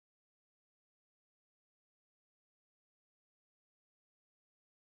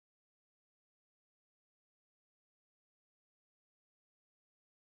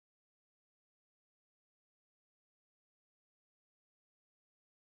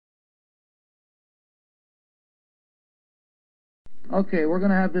Okay, we're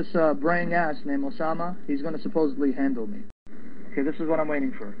going to have this braying ass named Osama. He's going to supposedly handle me. Okay, this is what I'm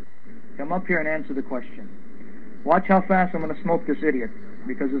waiting for. Come up here and answer the question. Watch how fast I'm going to smoke this idiot,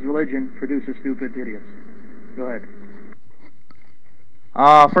 because his religion produces stupid idiots. Go ahead.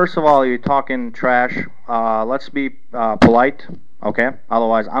 First of all, you're talking trash. Let's be polite, okay?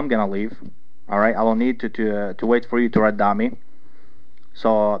 Otherwise, I'm gonna leave. All right? I don't need to wait for you to red dot me.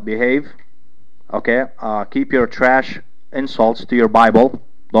 So behave, okay? Keep your trash insults to your Bible.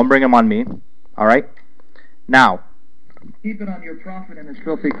 Don't bring them on me. All right? Now, keep it on your prophet and his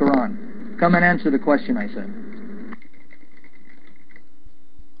filthy Qur'an. Come and answer the question I said.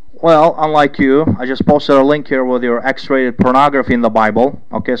 well, unlike you, I just posted a link here with your X-rated pornography in the Bible,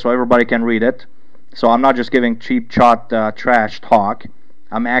 okay, so everybody can read it. So I'm not just giving cheap shot trash talk.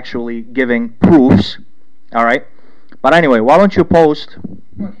 I'm actually giving proofs, all right? But anyway, why don't you post...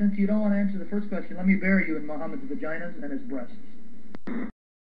 Well, since you don't want to answer the first question, let me bury you in Muhammad's vaginas and his breasts.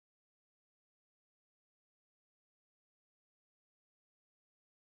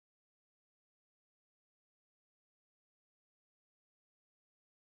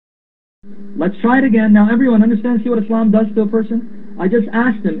 Let's try it again. Now everyone understands, see what Islam does to a person? I just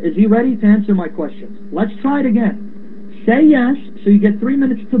asked him, is he ready to answer my questions? Let's try it again. Say yes, so you get 3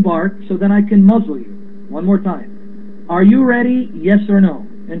 minutes to bark, so then I can muzzle you. One more time. Are you ready, yes or no?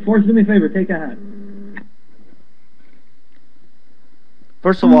 And Forrest, do me a favor, take a hat.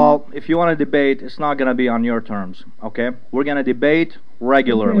 First of all, if you want to debate, it's not going to be on your terms, okay? We're going to debate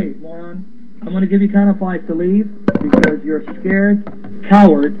regularly. Okay, moron. I'm going to give you count of 5 to leave, because you're a scared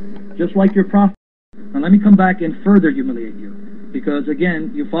coward, just like your prophet. Now let me come back and further humiliate you. Because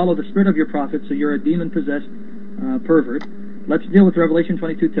again, you follow the spirit of your prophet, so you're a demon-possessed pervert. Let's deal with Revelation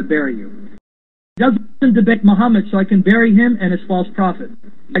 22 to bury you. He doesn't debate Muhammad, so I can bury him and his false prophet.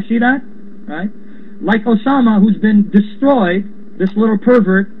 I see that? Right? Like Osama, who's been destroyed, this little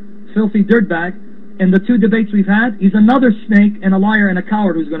pervert, filthy dirtbag, in the 2 debates we've had, he's another snake and a liar and a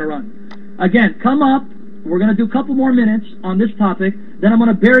coward who's going to run. Again, come up. We're going to do a couple more minutes on this topic. Then I'm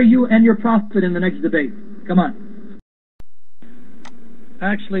going to bury you and your prophet in the next debate. Come on.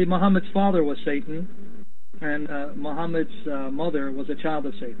 Actually, Muhammad's father was Satan, and Muhammad's mother was a child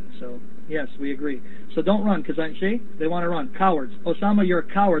of Satan. So, yes, we agree. So don't run, because I see, they want to run. Cowards. Osama, you're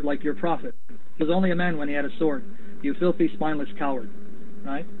a coward like your prophet. He was only a man when he had a sword. You filthy, spineless coward.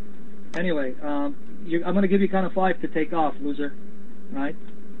 Right? Anyway, I'm going to give you count of 5 to take off, loser. Right?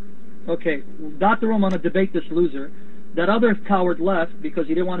 Okay, Dr. Rome, I'm going to debate this loser. That other coward left because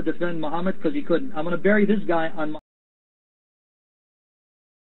he didn't want to defend Muhammad because he couldn't. I'm going to bury this guy on my...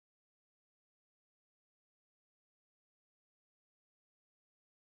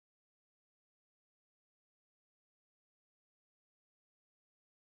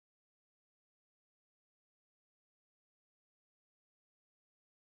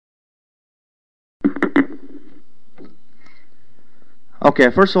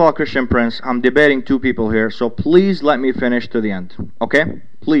 Okay, first of all, Christian Prince, I'm debating 2 people here, so please let me finish to the end. Okay?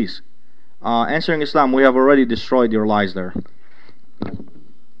 Please. Answering Islam, we have already destroyed your lies there.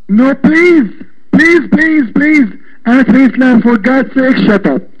 No, please! Please, please, please! Answer Islam, for God's sake, shut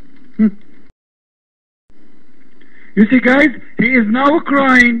up. You see, guys, he is now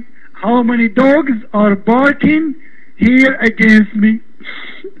crying. How many dogs are barking here against me?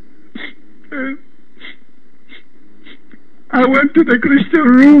 I went to the Christian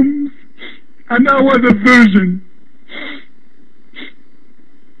rooms, and I was a virgin.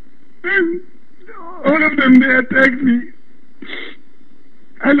 And all of them, they attacked me.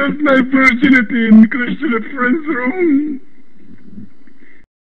 I lost my virginity in Christian friend's room.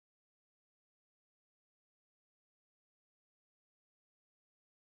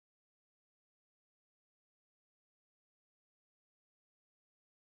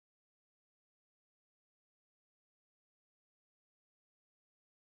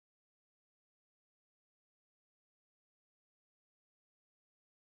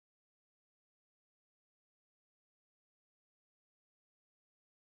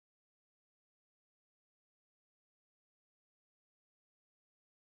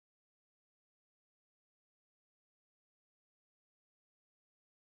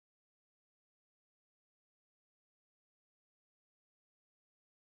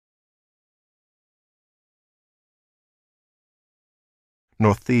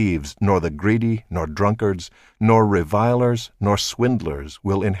 Nor thieves, nor the greedy, nor drunkards, nor revilers, nor swindlers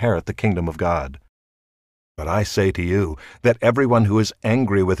will inherit the kingdom of God. But I say to you that everyone who is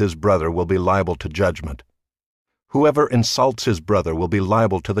angry with his brother will be liable to judgment. Whoever insults his brother will be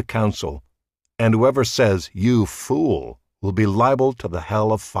liable to the council, and whoever says, "You fool," will be liable to the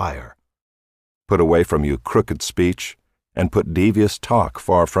hell of fire. Put away from you crooked speech, and put devious talk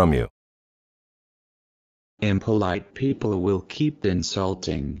far from you. Impolite people will keep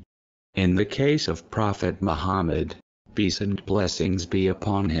insulting. In the case of Prophet Muhammad, peace and blessings be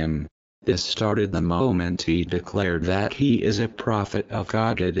upon him, this started the moment he declared that he is a prophet of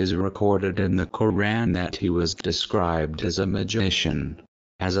God. It is recorded in the Qur'an that he was described as a magician,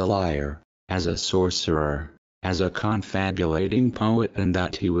 as a liar, as a sorcerer, as a confabulating poet, and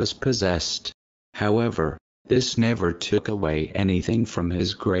that he was possessed. However, this never took away anything from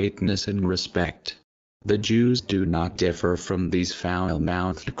his greatness and respect. The Jews do not differ from these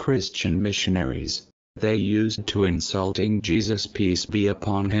foul-mouthed Christian missionaries. They used to insulting Jesus, peace be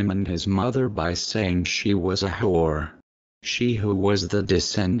upon him, and his mother by saying she was a whore. She who was the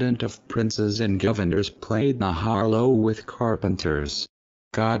descendant of princes and governors played the harlot with carpenters.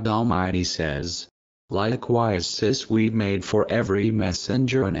 God Almighty says, "Likewise sis we made for every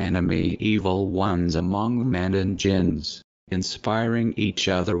messenger an enemy, evil ones among men and jinns, inspiring each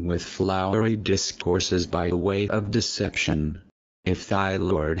other with flowery discourses by way of deception. If thy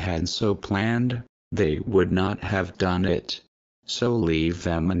Lord had so planned, they would not have done it. So leave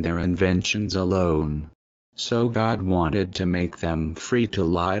them and their inventions alone." So God wanted to make them free to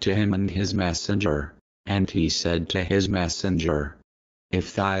lie to him and his messenger, and he said to his messenger,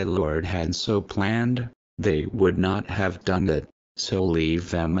 "If thy Lord had so planned, they would not have done it, so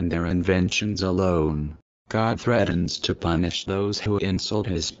leave them and their inventions alone." God threatens to punish those who insult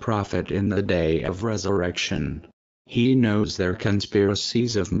his prophet in the day of resurrection. He knows their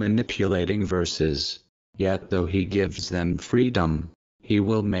conspiracies of manipulating verses, yet though he gives them freedom, he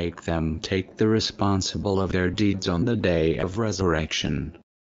will make them take the responsibility of their deeds on the day of resurrection.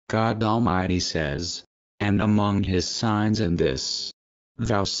 God Almighty says, "And among his signs in this,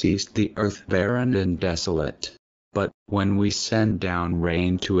 thou seest the earth barren and desolate, but when we send down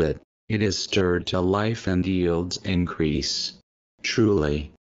rain to it, it is stirred to life and yields increase.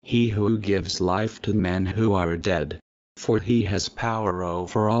 Truly, he who gives life to men who are dead, for he has power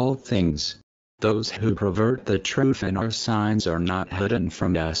over all things. Those who pervert the truth and our signs are not hidden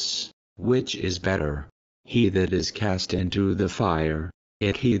from us. Which is better? He that is cast into the fire,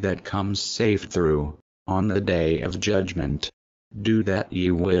 it he that comes safe through, on the day of judgment. Do that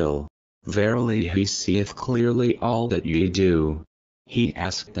ye will. Verily he seeth clearly all that ye do." He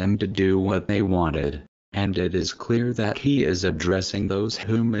asked them to do what they wanted, and it is clear that he is addressing those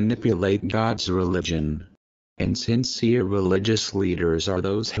who manipulate God's religion. Insincere religious leaders are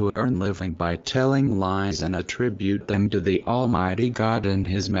those who earn living by telling lies and attribute them to the Almighty God and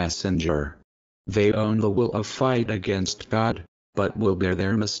his messenger. They only will fight against God, but will bear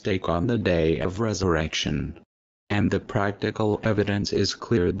their mistake on the day of resurrection. And the practical evidence is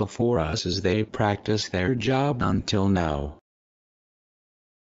clear before us as they practice their job until now.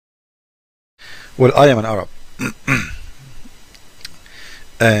 Well, I am an Arab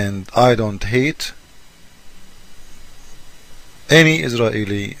and I don't hate any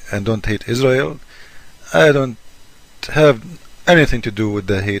Israeli and don't hate Israel. I don't have anything to do with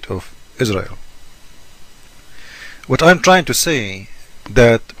the hate of Israel. What I'm trying to say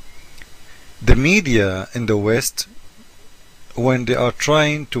that the media in the West, when they are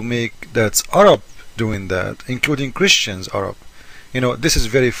trying to make that's Arab doing that, including Christians Arab, this is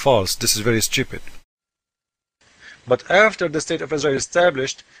very false, this is very stupid. But after the state of Israel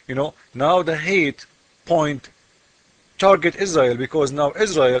established, now the hate point target Israel, because now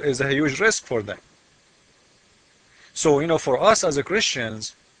Israel is a huge risk for them. So, for us as a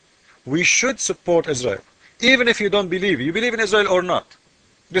Christians, we should support Israel. Even if you don't believe, you believe in Israel or not.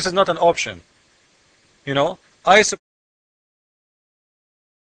 This is not an option. I support.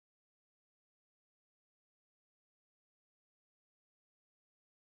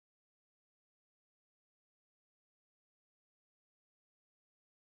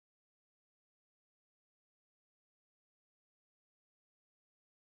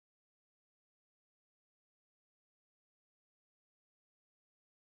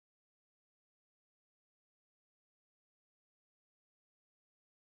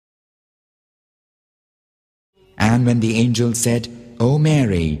 And when the angel said, O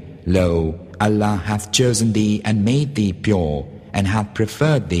Mary, lo, Allah hath chosen thee and made thee pure, and hath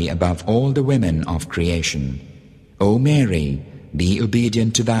preferred thee above all the women of creation. O Mary, be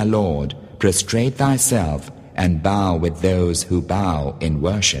obedient to thy Lord, prostrate thyself, and bow with those who bow in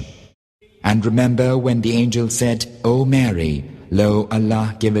worship. And remember when the angel said, O Mary, lo,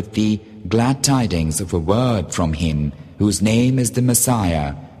 Allah giveth thee glad tidings of a word from him, whose name is the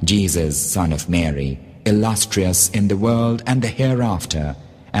Messiah, Jesus, son of Mary, illustrious in the world and the hereafter,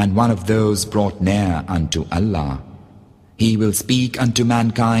 and one of those brought near unto Allah. He will speak unto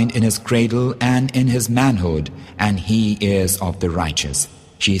mankind in his cradle and in his manhood, and he is of the righteous.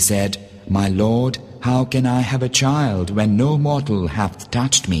 She said, My Lord, how can I have a child when no mortal hath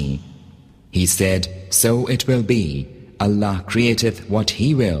touched me? He said, So it will be. Allah createth what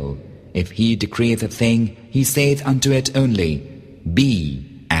He will. If He decreeth a thing, He saith unto it only,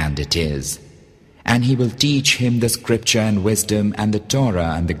 Be, and it is. And He will teach him the scripture and wisdom and the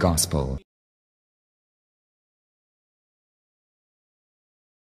Torah and the gospel.